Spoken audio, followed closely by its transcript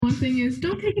one thing is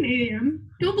don't take an 8 a.m.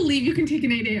 Don't believe you can take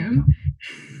an 8 a.m.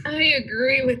 I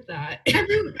agree with that.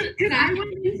 Because I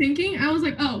went in thinking, I was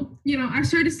like, oh, I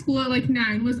started school at like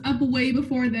 9, was up way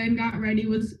before then, got ready,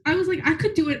 I was like, I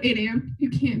could do it 8 a.m. You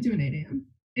can't do an 8 a.m.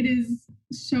 It is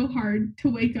so hard to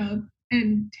wake up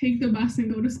and take the bus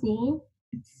and go to school.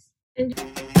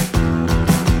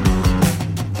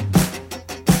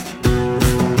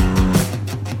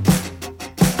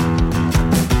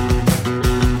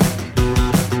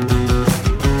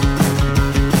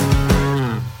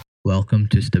 Welcome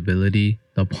to Stability,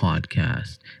 the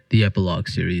podcast, the epilogue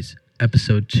series,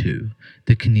 episode 2,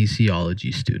 the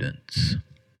kinesiology students.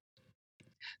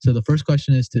 So the first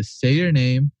question is to say your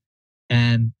name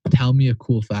and tell me a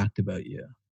cool fact about you.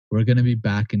 We're going to be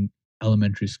back in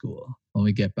elementary school when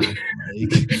we get back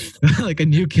like a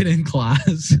new kid in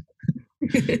class.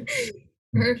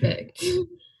 Perfect.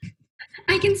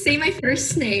 I can say my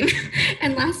first name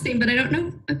and last name, but I don't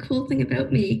know a cool thing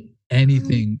about me.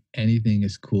 Anything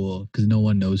is cool because no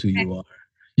one knows who you are.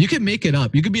 You can make it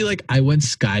up. You could be like, I went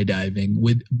skydiving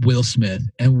with Will Smith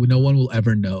and no one will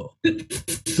ever know.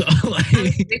 So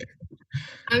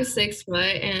I'm 6 foot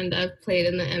and I've played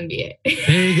in the NBA.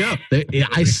 There you go.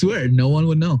 I swear, no one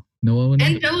would know. No one would know.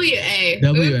 NWA.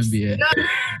 WNBA.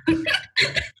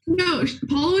 No,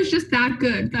 Paula was just that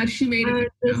good that she made it.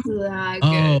 Just that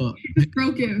good. Oh, She just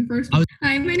broke in first.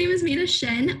 Hi, my name is Mina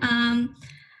Shen.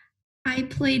 I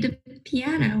played the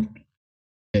piano.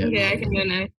 Okay, I can go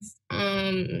next.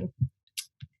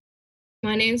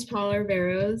 My name's Paula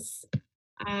Riveros,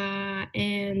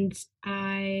 and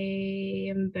I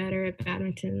am better at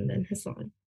badminton than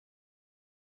Hassan.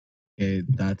 Okay,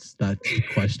 that's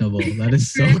questionable. That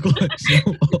is so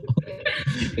questionable.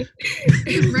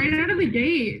 Right out of the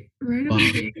gate. Right out of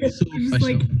the gate. So Just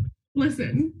like,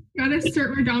 listen, gotta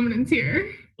assert my dominance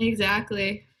here.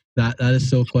 Exactly. That is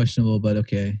so questionable, but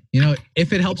okay.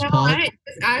 If it helps Paul. I'm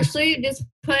actually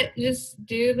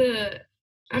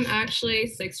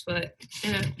 6 foot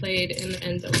and I've played in the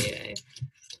NWA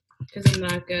because I'm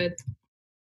that good.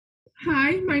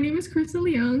 Hi, my name is Krista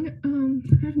Leung. I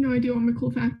have no idea what my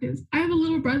cool fact is. I have a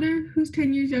little brother who's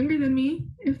 10 years younger than me,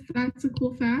 if that's a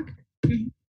cool fact.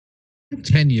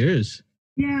 10 years?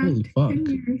 Yeah. Holy fuck. 10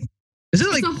 years. Is it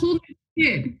like... It's a whole new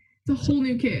kid. It's a whole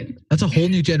new kid. That's a whole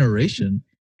new generation.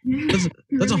 Yeah.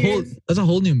 That's a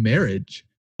whole new marriage.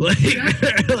 Like,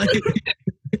 they're like,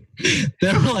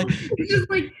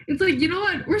 it's like, you know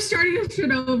what? We're starting this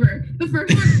shit over. The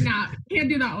first one, can't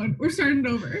do that one. We're starting it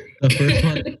over.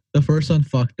 The first one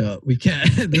fucked up. We can't.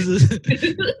 It was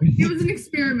an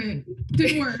experiment.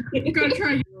 Didn't work. We gotta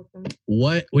try again.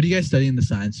 What do you guys study in the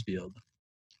science field?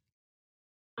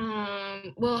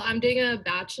 Well, I'm doing a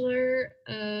Bachelor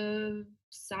of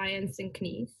Science in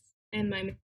Kines, and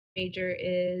my major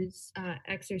is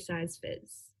exercise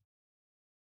phys.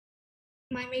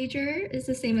 My major is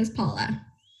the same as Paula.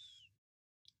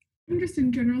 I'm just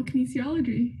in general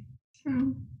kinesiology.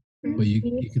 So well, you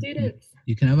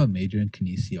can have a major in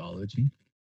kinesiology.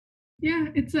 Yeah,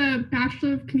 it's a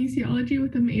Bachelor of Kinesiology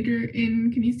with a major in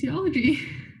kinesiology.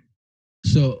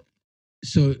 So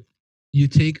you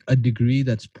take a degree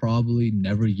that's probably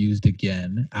never used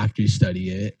again after you study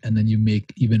it, and then you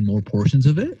make even more portions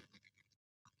of it?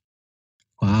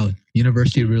 Wow,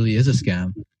 university really is a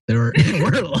scam. We're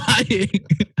lying.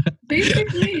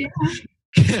 Basically,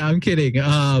 yeah. I'm kidding.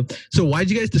 So why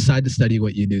did you guys decide to study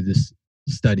what you do, this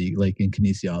study, like in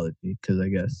kinesiology? Because I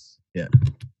guess, yeah.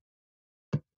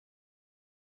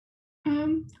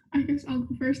 I guess I'll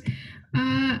go first.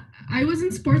 I was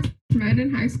in sports med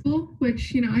in high school,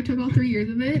 which, I took all 3 years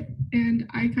of it, and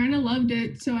I kind of loved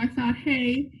it. So I thought,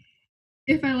 hey,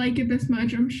 if I like it this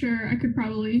much, I'm sure I could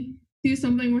probably do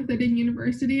something with it in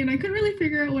university. And I couldn't really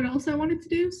figure out what else I wanted to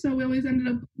do. So we always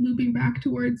ended up looping back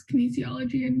towards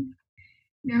kinesiology, and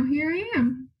now here I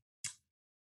am.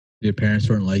 Your parents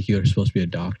weren't like you were supposed to be a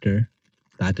doctor?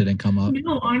 That didn't come up?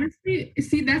 No, honestly, I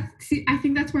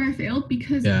think that's where I failed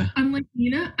because unlike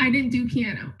Nina, I didn't do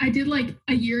piano. I did like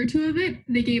a year or two of it.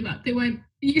 They gave up. They went,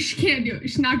 she can't do it.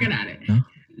 She's not good at it. No?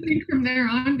 I think from there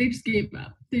on, they just gave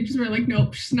up. They just were like,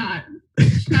 nope, she's not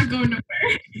going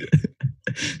nowhere.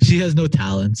 She has no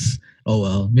talents. Oh,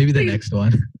 well, maybe the next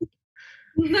one.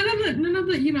 None of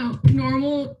the,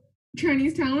 normal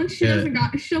Chinese talents. She'll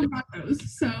got those.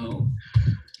 So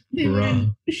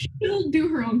she'll do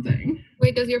her own thing.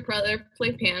 Wait, does your brother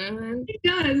play piano then? He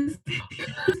does.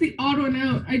 It's the odd one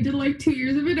out. I did like 2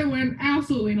 years of it. I went,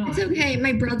 absolutely not. It's okay.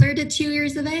 My brother did 2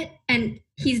 years of it and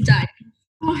he's done.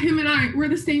 Oh, him and I, we're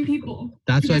the same people.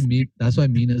 That's why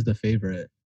Mina's the favorite.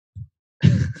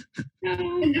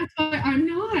 No, and that's why I'm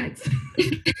not.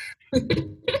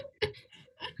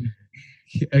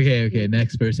 Okay.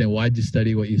 Next person. Why'd you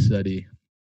study what you study?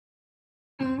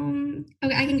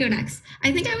 Okay, I can go next.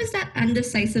 I think I was that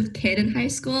undecisive kid in high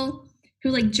school who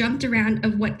like jumped around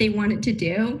of what they wanted to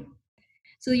do.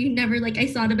 So you never like I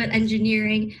thought about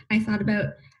engineering, I thought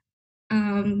about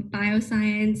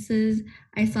biosciences,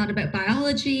 I thought about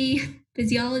biology,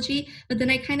 physiology, but then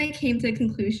I kind of came to the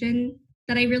conclusion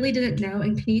that I really didn't know.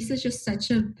 And kinesis is just such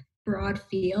a broad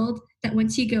field that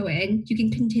once you go in, you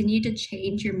can continue to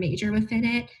change your major within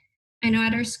it. I know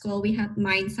at our school we have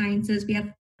mind sciences, we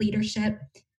have leadership.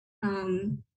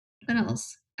 What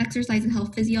else? Exercise and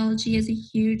health physiology is a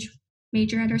huge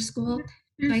major at our school.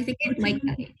 So I think I like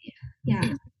that idea.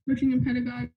 Yeah. Coaching and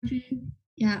pedagogy.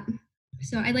 Yeah.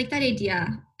 So I like that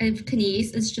idea of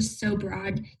kines. It's just so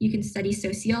broad. You can study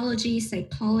sociology,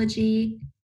 psychology,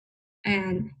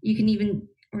 and you can even,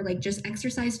 or like just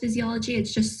exercise physiology.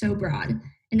 It's just so broad.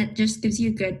 And it just gives you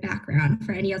a good background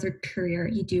for any other career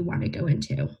you do want to go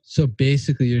into. So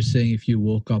basically, you're saying if you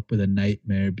woke up with a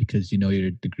nightmare because you know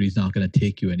your degree's not going to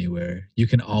take you anywhere, you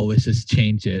can always just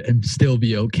change it and still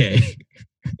be okay.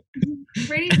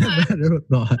 Pretty much.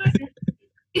 Thought.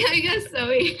 Yeah, I guess so.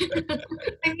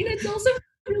 I mean, it's also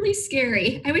really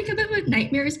scary. I wake up with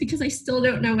nightmares because I still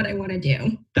don't know what I want to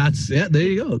do. That's yeah. There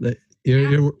you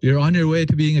go. You're on your way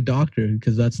to being a doctor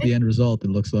because that's the end result.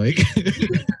 It looks like.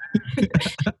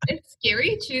 It's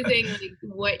scary choosing like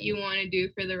what you want to do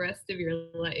for the rest of your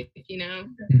life. You know,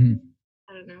 Mm-hmm.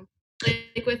 I don't know.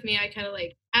 Like with me, I kind of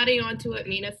like adding on to what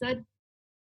Mina said.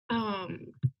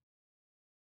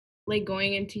 Like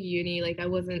going into uni, like I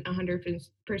wasn't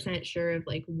 100% sure of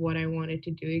like what I wanted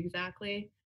to do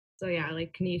exactly. So yeah,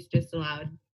 like kines just allowed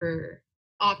for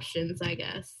options, I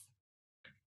guess.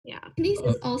 Yeah. Kines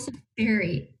is also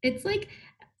very, it's like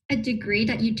a degree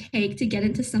that you take to get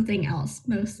into something else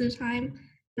most of the time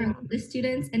for the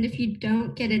students. And if you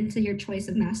don't get into your choice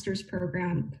of master's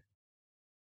program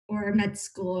or med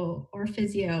school or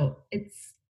physio,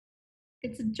 it's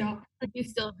a job. You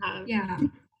still have. Yeah.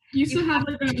 You still have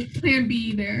like a plan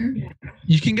B there. Yeah.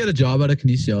 You can get a job out of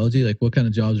kinesiology. Like, what kind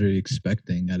of jobs are you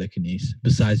expecting out of kines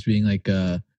besides being like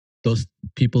those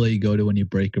people that you go to when you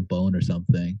break your bone or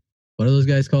something? What are those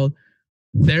guys called?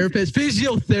 Therapists,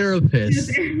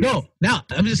 physiotherapists. No,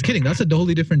 I'm just kidding. That's a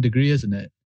totally different degree, isn't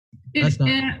it? That's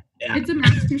not. It's a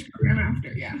master's program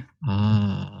after, yeah.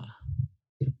 Ah.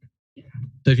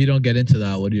 So if you don't get into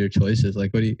that, what are your choices?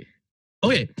 Like, what do you?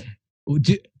 Okay.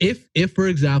 If for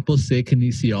example, say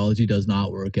kinesiology does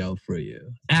not work out for you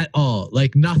at all,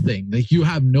 like nothing, like you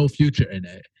have no future in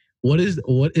it, what is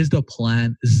the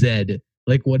plan Z?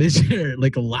 Like, what is your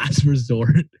like last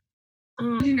resort?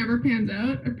 If it never pans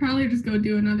out, I'd probably just go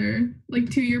do another like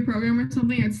 2-year program or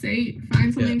something at state,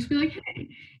 find something, just be like, hey,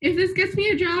 if this gets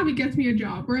me a job, it gets me a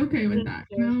job. We're okay with that,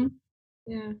 you know?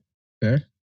 Yeah. Fair.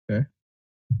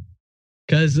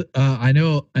 Because I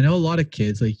know a lot of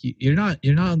kids, like you're not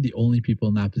the only people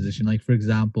in that position. Like, for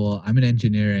example, I'm in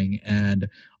engineering, and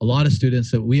a lot of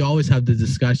students that we always have the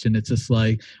discussion. It's just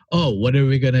like, oh, what are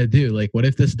we gonna do? Like, what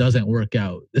if this doesn't work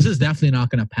out? This is definitely not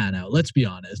gonna pan out. Let's be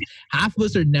honest. Half of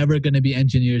us are never gonna be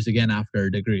engineers again after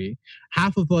a degree.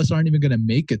 Half of us aren't even gonna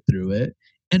make it through it,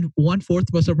 and 1/4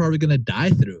 of us are probably gonna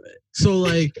die through it. So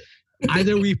like,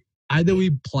 either we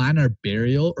plan our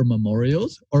burial or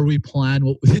memorials, or we plan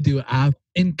what we do after.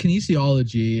 In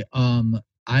kinesiology,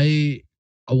 I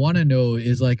want to know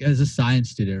is like, as a science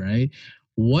student, right?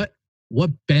 What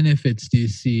benefits do you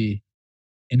see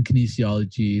in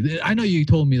kinesiology? I know you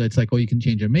told me that's like, oh, you can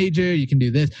change your major, you can do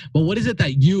this, but what is it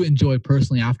that you enjoy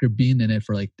personally after being in it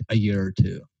for like a year or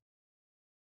two?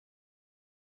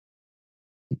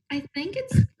 I think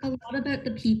it's a lot about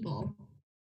the people.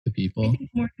 The I people. think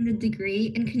more than the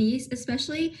degree in kines,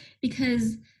 especially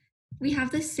because we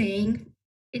have this saying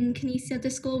in kinesia at the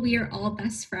school, we are all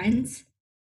best friends.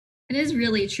 It is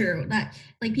really true that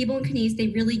like people in kines, they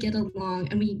really get along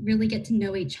and we really get to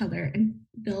know each other and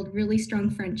build really strong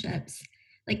friendships.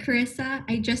 Like Carissa,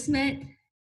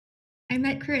 I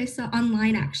met Carissa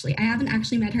online actually. I haven't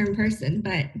actually met her in person,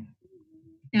 but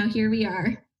now here we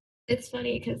are. It's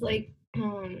funny because like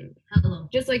Hello.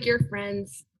 just like your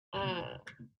friends,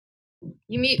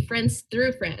 you meet friends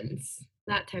through friends,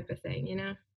 that type of thing, you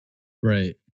know?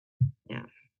 Right. Yeah.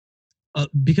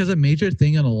 Because a major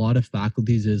thing in a lot of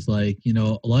faculties is like, you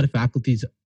know, a lot of faculties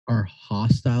are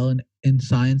hostile in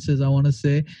sciences, I want to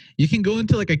say. You can go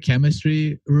into like a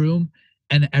chemistry room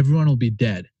and everyone will be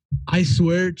dead. I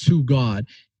swear to God,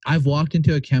 I've walked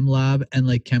into a chem lab and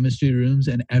like chemistry rooms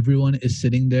and everyone is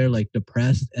sitting there like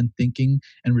depressed and thinking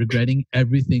and regretting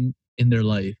everything in their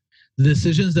life. the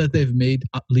decisions that they've made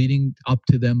leading up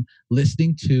to them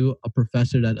listening to a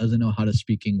professor that doesn't know how to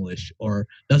speak English or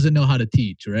doesn't know how to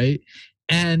teach, right?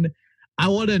 And I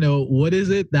want to know, what is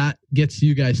it that gets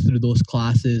you guys through those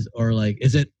classes? Or like,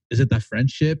 is it the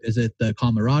friendship? Is it the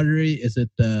camaraderie? Is it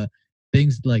the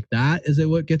things like that? Is it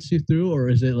what gets you through? Or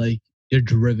is it like you're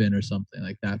driven or something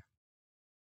like that?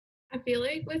 I feel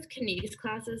like with Kines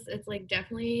classes, it's like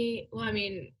definitely, well, I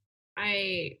mean,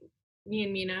 me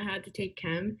and Mina had to take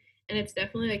chem, and it's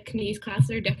definitely like Kines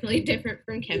classes are definitely different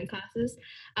from chem classes.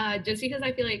 Just because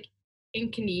I feel like in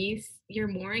Kines, you're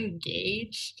more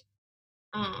engaged.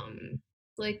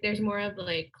 Like there's more of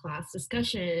like class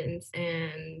discussions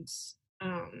and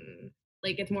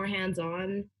like it's more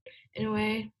hands-on in a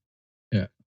way. Yeah.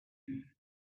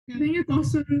 I think it's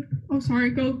also. Oh,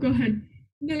 sorry. Go ahead.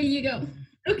 No, you go.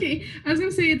 Okay, I was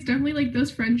gonna say it's definitely like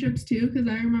those friendships too, because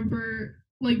I remember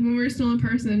like when we were still in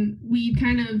person, we'd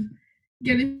kind of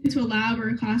get into a lab or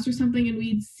a class or something, and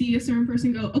we'd see a certain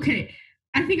person go, okay,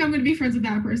 I think I'm gonna be friends with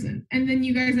that person, and then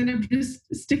you guys end up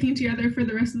just sticking together for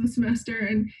the rest of the semester,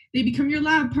 and they become your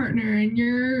lab partner and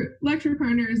your lecture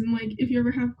partners, and like if you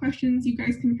ever have questions, you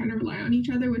guys can kind of rely on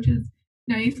each other, which is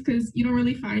nice because you don't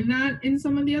really find that in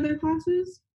some of the other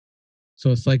classes. So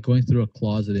it's like going through a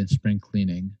closet in spring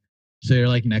cleaning. So you're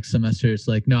like, next semester, it's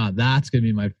like, no, that's gonna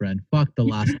be my friend. Fuck the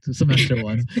last semester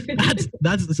ones.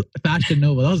 That's Fashion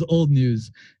Nova. That was old news.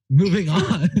 Moving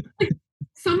on.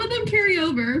 Some of them carry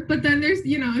over, but then there's,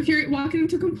 if you're walking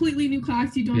into a completely new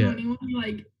class, you don't know anyone,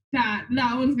 like that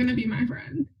one's gonna be my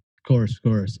friend. Of course.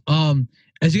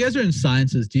 As you guys are in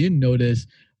sciences, do you notice,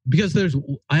 because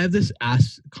I have this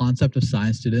concept of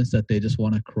science students that they just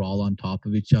want to crawl on top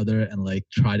of each other and like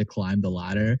try to climb the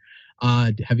ladder.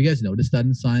 Have you guys noticed that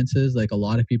in sciences? Like a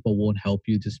lot of people won't help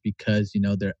you just because,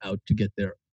 they're out to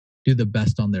do the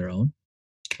best on their own?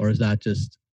 Or is that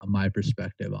just my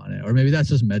perspective on it? Or maybe that's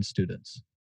just med students?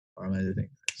 Or am I thinking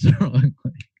it's wrong?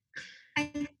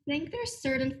 I think there's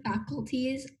certain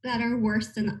faculties that are worse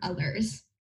than others.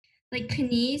 Like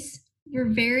Kines,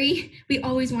 we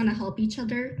always want to help each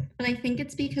other, but I think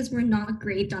it's because we're not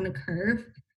graded on a curve.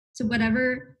 So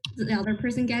whatever the other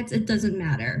person gets, it doesn't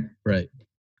matter. Right.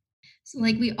 So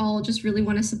like we all just really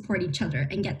want to support each other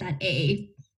and get that A.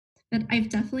 But I've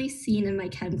definitely seen in my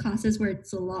chem classes where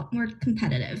it's a lot more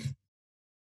competitive.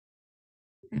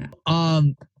 Yeah.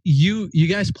 You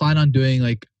guys plan on doing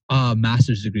like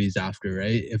master's degrees after,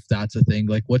 right? If that's a thing,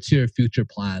 like what's your future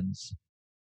plans?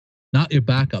 Not your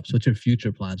backups, what's your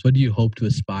future plans? What do you hope to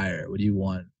aspire? What do you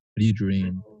want? What do you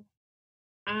dream?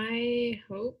 I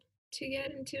hope to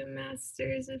get into a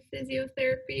master's of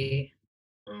physiotherapy.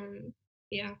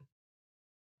 Yeah.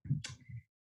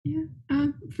 Yeah.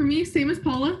 For me, same as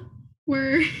Paula.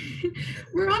 We're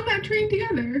on that train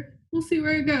together. We'll see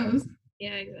where it goes.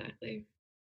 Yeah, exactly.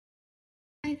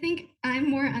 I think I'm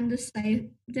more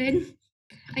undecided.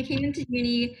 I came into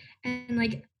uni and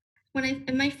like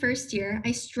in my first year,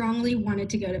 I strongly wanted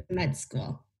to go to med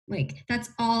school. Like that's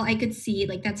all I could see.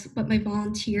 Like that's what my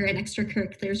volunteer and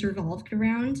extracurriculars revolved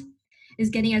around, is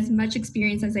getting as much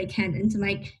experience as I can into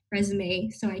my resume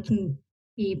so I can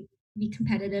be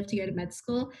competitive to go to med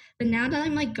school. But now that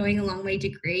I'm like going along my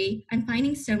degree, I'm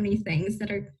finding so many things that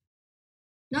are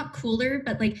not cooler,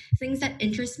 but like things that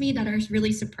interest me that are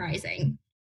really surprising.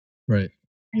 Right.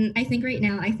 And I think right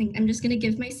now, I'm just going to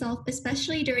give myself,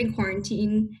 especially during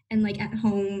quarantine and like at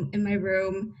home in my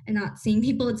room and not seeing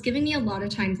people, it's giving me a lot of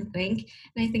time to think.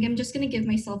 And I think I'm just going to give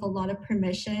myself a lot of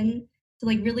permission to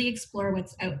like really explore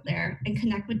what's out there and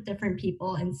connect with different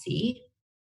people and see.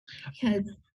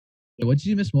 Because what did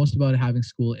you miss most about having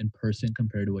school in person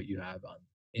compared to what you have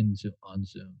on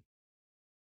Zoom?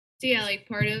 So yeah, like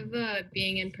part of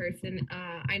being in person,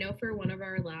 I know for one of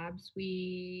our labs,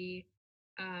 we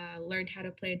learned how to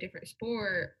play a different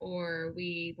sport, or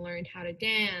we learned how to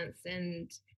dance, and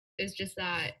it's just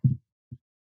that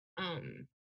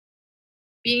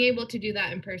being able to do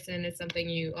that in person is something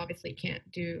you obviously can't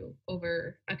do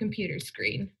over a computer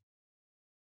screen.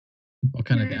 What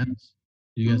kind of dance?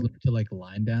 Do you guys learn to like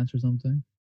line dance or something?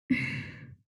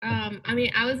 I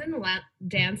mean, I was in the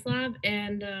dance lab,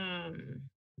 and I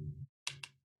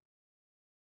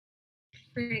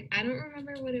don't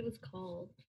remember what it was called.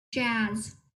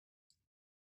 Jazz.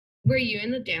 Were you in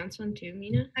the dance one too,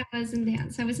 Mina? I was in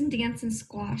dance. I was in dance and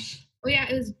squash. Oh yeah,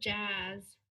 it was jazz.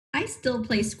 I still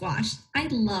play squash. I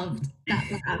loved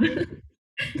that lab.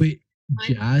 Wait,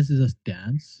 jazz is a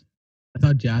dance? I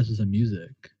thought jazz was a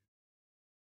music.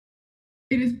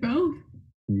 It is both.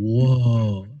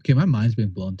 Whoa. Okay, my mind's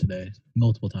been blown today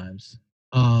multiple times.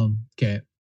 Okay,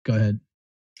 go ahead.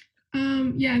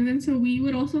 Yeah, and then so we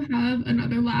would also have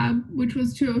another lab, which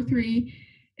was 203,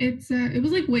 it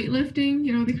was like weightlifting.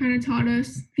 You know, they kind of taught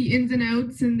us the ins and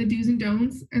outs and the do's and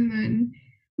don'ts, and then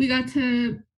we got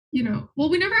to, you know, well,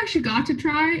 we never actually got to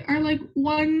try our like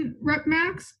 1 rep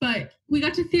max, but we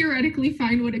got to theoretically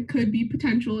find what it could be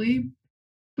potentially.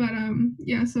 But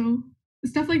yeah, so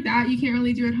stuff like that you can't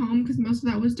really do at home because most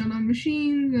of that was done on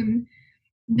machines, and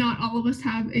not all of us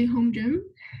have a home gym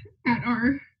at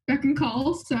our beck and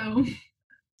call. So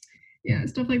yeah,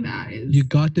 stuff like that is You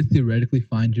got to theoretically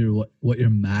find your what your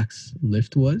max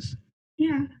lift was.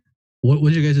 yeah. What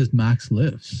was your guys' max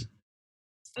lifts?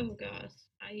 Oh gosh,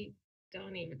 I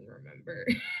don't even remember.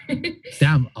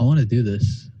 Damn, I want to do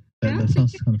this. That, Yeah. that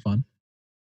sounds kind of fun.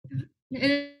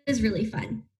 It is really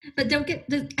fun. But don't get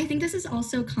I think this is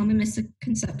also a common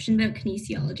misconception about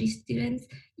kinesiology students,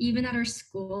 even at our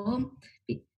school,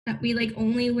 that we like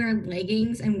only wear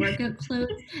leggings and workout clothes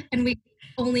and we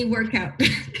only work out.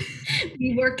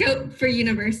 We work out for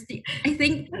university. I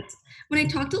think that's when I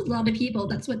talk to a lot of people,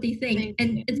 that's what they think.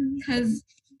 And it's because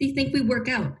they think we work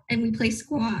out and we play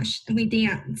squash and we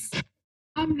dance.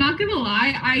 I'm not gonna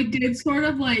lie, I did sort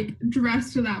of like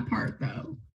dress to that part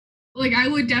though. Like I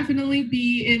would definitely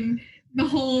be in the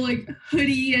whole like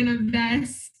hoodie and a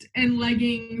vest and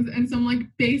leggings and some like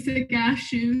basic ass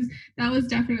shoes. That was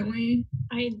definitely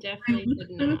I definitely did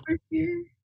for the not. first year.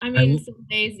 I I mean, will- some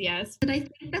days, yes. But I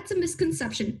think that's a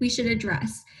misconception we should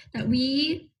address, that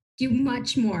we do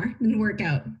much more than work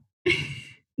out.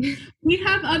 We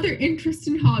have other interests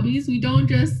and hobbies. We don't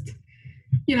just,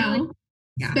 you know,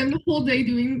 Yeah. spend the whole day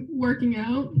doing working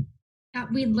out.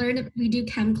 We do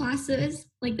chem classes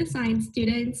like the science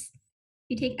students.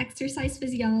 We take exercise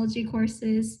physiology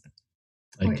courses.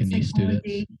 Like sports kine students.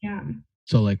 psychology, yeah.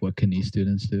 So like what kine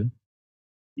students do.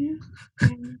 Yeah.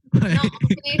 Not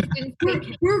okay, students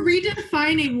take We're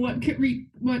redefining what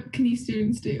kine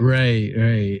students do.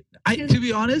 Right. To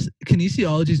be honest,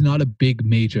 kinesiology is not a big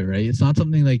major, right? It's not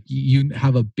something like you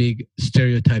have a big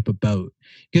stereotype about.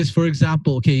 Because, for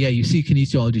example, okay, yeah, you see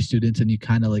kinesiology students and you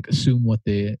kind of like assume what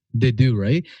they do,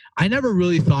 right? I never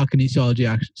really thought kinesiology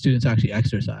students actually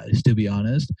exercise, to be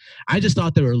honest. I just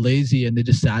thought they were lazy and they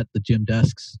just sat at the gym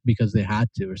desks because they had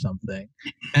to or something.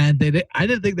 And I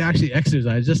didn't think they actually exercise.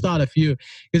 I just thought a few,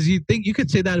 because you think you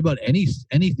could say that about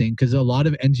anything, because a lot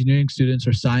of engineering students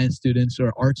or science students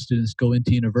or art students go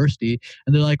into university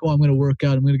and they're like, oh, I'm going to work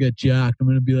out, I'm going to get jacked, I'm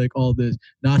going to be like all this,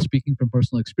 not speaking from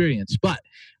personal experience. But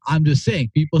I'm just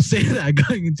saying, people say that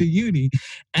going into uni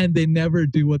and they never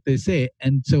do what they say.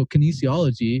 And so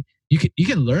kinesiology, you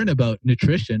can learn about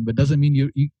nutrition, but doesn't mean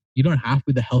you don't have to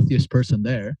be the healthiest person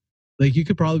there. Like you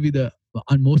could probably be the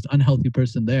most unhealthy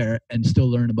person there and still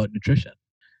learn about nutrition,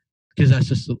 because that's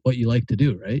just what you like to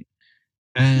do, right?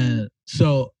 And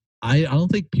so I don't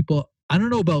think people, I don't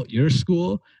know about your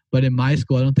school, but in my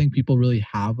school, I don't think people really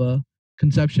have a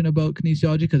conception about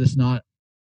kinesiology because it's not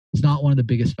one of the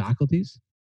biggest faculties,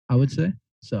 I would say.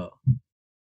 So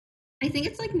I think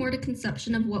it's like more the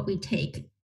conception of what we take.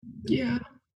 Yeah.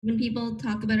 When people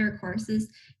talk about our courses,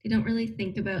 they don't really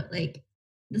think about like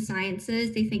the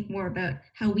sciences. They think more about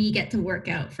how we get to work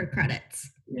out for credits.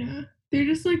 Yeah. They're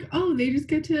just like, oh, they just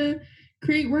get to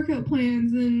create workout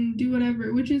plans and do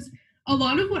whatever, which is a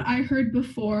lot of what I heard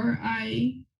before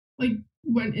I like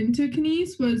went into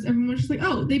kines was everyone was just like,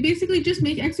 oh, they basically just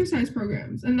make exercise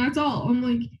programs and that's all. I'm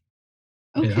like,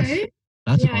 Yeah, okay.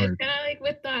 that's yeah, hard. it's kind of like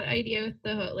with that idea with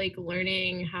the like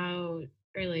learning how,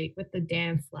 or like with the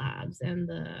dance labs and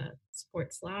the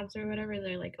sports labs or whatever,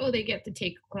 they're like, oh, they get to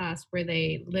take a class where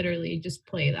they literally just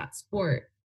play that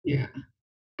sport. Yeah.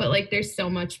 But like there's so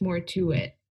much more to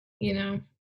it, you know?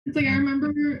 It's like I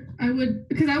remember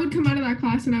because I would come out of that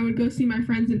class and I would go see my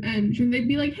friends in Eng and they'd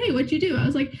be like, hey, what'd you do? I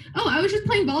was like, oh, I was just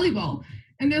playing volleyball.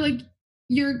 And they're like,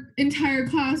 your entire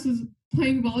class was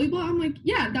playing volleyball? I'm like,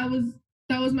 yeah, that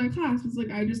was my class. It's like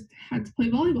I just had to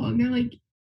play volleyball. And they're like,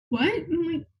 what? And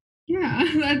I'm like, yeah,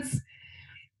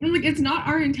 I'm like, it's not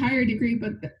our entire degree,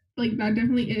 but like that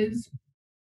definitely is,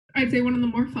 I'd say, one of the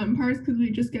more fun parts because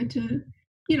we just get to,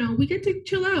 you know, we get to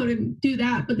chill out and do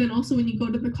that. But then also when you go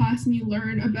to the class and you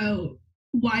learn about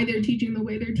why they're teaching the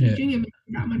way they're teaching, it makes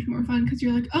it that much more fun because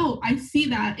you're like, oh, I see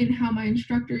that in how my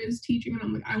instructor is teaching. And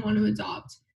I'm like, I want to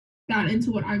adopt that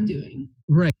into what I'm doing.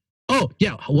 Right. Oh,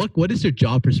 yeah. What is your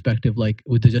job perspective like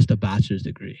with just a bachelor's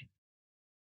degree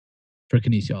for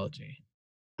kinesiology?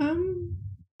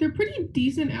 They're pretty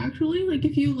decent actually. Like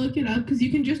if you look it up, because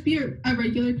you can just be a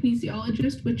regular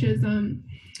kinesiologist, which is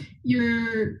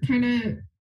you're kind of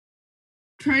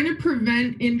trying to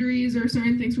prevent injuries or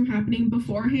certain things from happening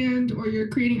beforehand, or you're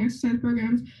creating exercise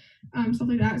programs, stuff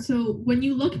like that. So when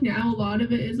you look now, a lot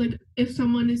of it is like if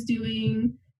someone is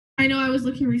doing, I know I was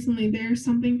looking recently. There's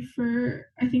something for,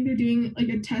 I think they're doing like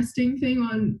a testing thing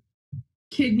on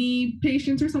kidney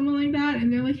patients or something like that.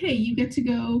 And they're like, hey, you get to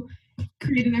go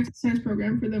create an exercise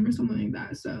program for them or something like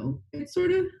that. So it's sort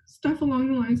of stuff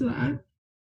along the lines of that.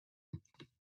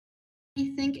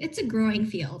 I think it's a growing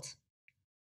field.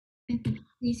 I think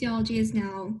kinesiology is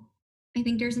now, I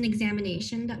think there's an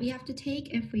examination that we have to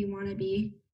take if we want to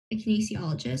be a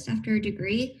kinesiologist after a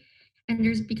degree. And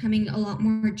there's becoming a lot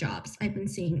more jobs I've been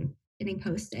seeing getting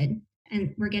posted,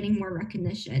 and we're getting more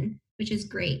recognition, which is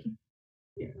great.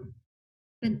 Yeah.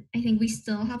 But I think we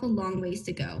still have a long ways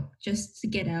to go just to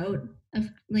get out of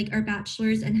like our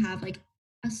bachelor's and have like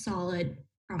a solid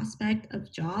prospect of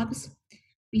jobs.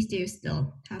 We do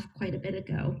still have quite a bit to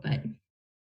go, but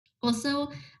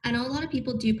also I know a lot of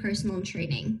people do personal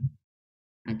training.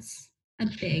 That's a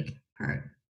big part.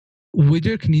 With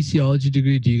your kinesiology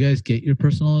degree, do you guys get your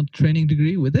personal training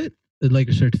degree with it? Like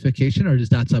a certification, or is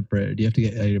that separate? Do you have to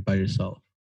get it by yourself?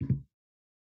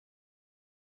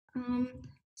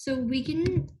 So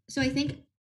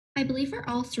I believe for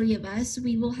all three of us,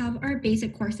 we will have our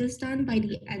basic courses done by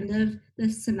the end of the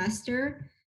semester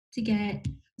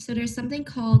so there's something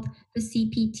called the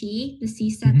CPT, the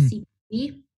CSEP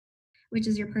CPT, which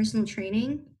is your personal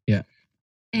training. Yeah.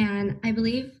 And I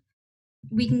believe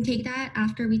we can take that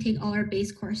after we take all our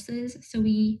base courses. So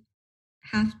we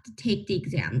have to take the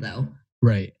exam though.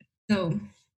 Right. So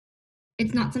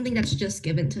it's not something that's just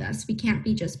given to us. We can't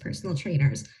be just personal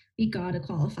trainers. We got to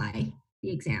qualify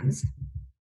the exams.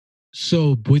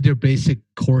 So with your basic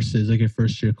courses, like your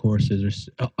first year courses,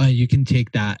 or you can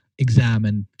take that exam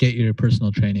and get your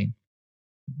personal training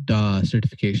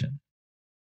certification.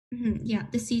 Yeah,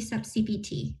 the CSEP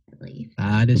CPT, I believe.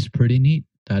 That is pretty neat.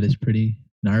 That is pretty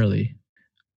gnarly.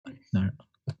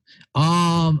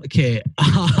 Okay.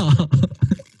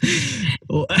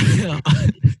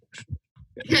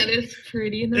 That is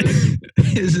pretty nice.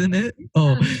 Isn't it?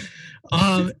 Oh.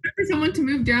 For someone to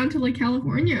move down to like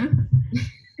California,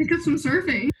 pick up some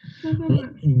surfing.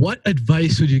 What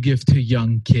advice would you give to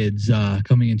young kids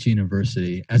coming into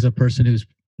university, as a person who's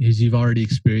you've already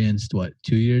experienced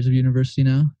 2 years of university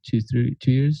now, 2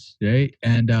 years, right?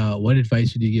 And what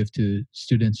advice would you give to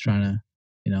students trying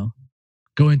to,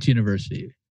 go into university?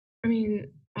 I mean,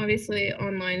 obviously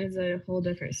online is a whole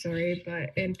different story,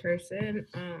 but in person,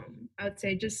 I would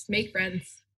say just make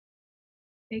friends.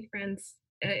 Make friends.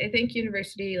 I think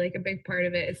university, like a big part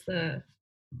of it is the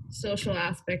social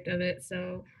aspect of it.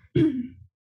 So,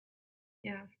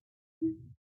 yeah.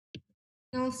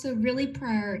 Also, really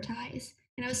prioritize.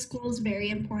 I know school is very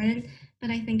important, but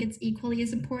I think it's equally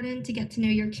as important to get to know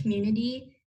your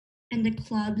community and the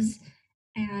clubs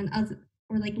and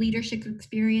or like leadership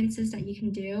experiences that you can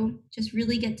do. Just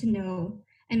really get to know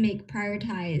and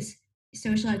prioritize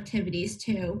social activities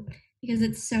too, because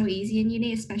it's so easy in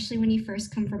uni, especially when you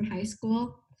first come from high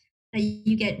school, that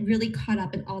you get really caught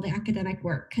up in all the academic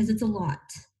work because it's a lot,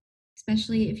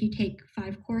 especially if you take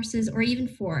 5 courses or even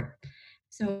 4.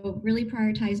 So really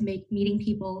prioritize meeting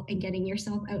people and getting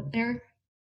yourself out there,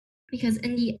 because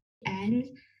in the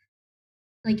end,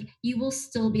 like you will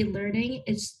still be learning.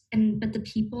 But the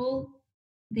people,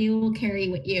 they will carry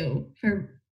with you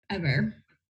forever.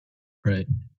 Right.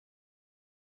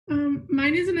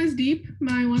 Mine isn't as deep.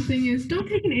 My one thing is don't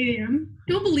take an 8 a.m.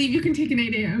 Don't believe you can take an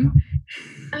 8 a.m.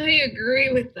 I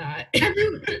agree with that.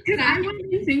 Because I went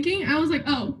in thinking, I was like,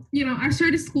 oh, I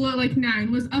started school at like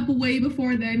 9, was up way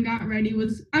before then, got ready.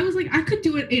 I was like, I could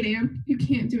do it at 8 a.m. You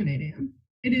can't do an 8 a.m.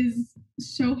 It is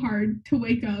so hard to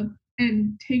wake up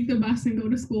and take the bus and go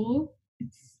to school.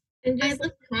 And just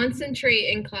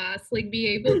concentrate in class, like be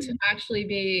able to actually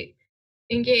be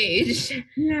engaged.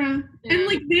 Yeah. And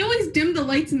like they always dim the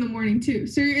lights in the morning too.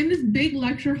 So you're in this big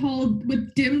lecture hall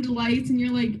with dimmed lights and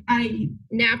you're like,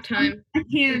 nap time. I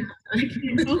can't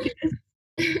focus.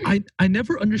 I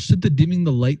never understood the dimming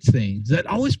the lights thing. That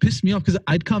always pissed me off because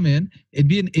I'd come in, it'd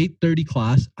be an 8:30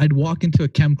 class. I'd walk into a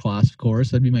chem class, of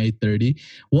course. That'd be my 8:30.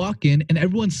 Walk in and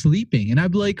everyone's sleeping. And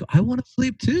I'd be like, I want to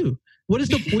sleep too. What is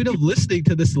the point of listening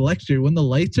to this lecture when the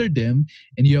lights are dim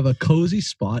and you have a cozy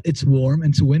spot? It's warm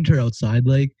and it's winter outside.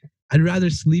 Like, I'd rather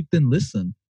sleep than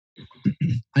listen.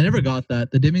 I never got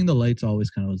that. The dimming the lights always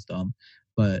kind of was dumb,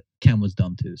 but chem was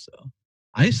dumb too. So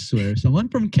I swear, someone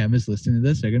from chem is listening to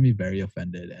this, they're going to be very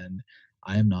offended, and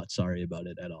I am not sorry about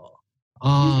it at all.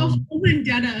 There's a whole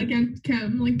vendetta against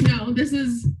chem. Like, no,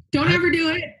 don't ever do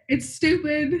it. It's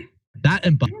stupid. That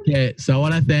and bucket. So I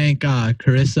want to thank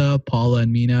Carissa, Paula,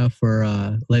 and Mina for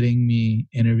letting me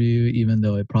interview, even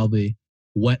though it probably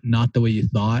went not the way you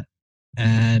thought.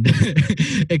 And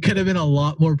it could have been a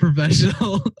lot more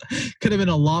professional, could have been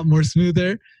a lot more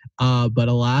smoother. But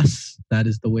alas, that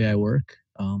is the way I work.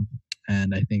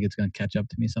 And I think it's going to catch up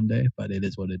to me someday, but it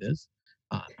is what it is.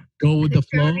 Go with the It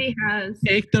flow, already has.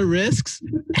 take the risks,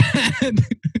 and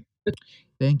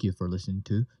thank you for listening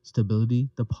to Stability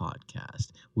the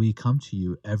Podcast. We come to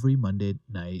you every Monday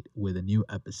night with a new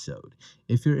episode.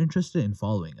 If you're interested in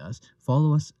following us,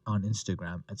 follow us on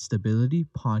Instagram at Stability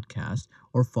Podcast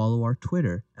or follow our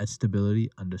Twitter at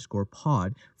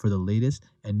Stability_pod for the latest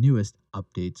and newest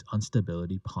updates on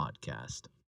Stability Podcast.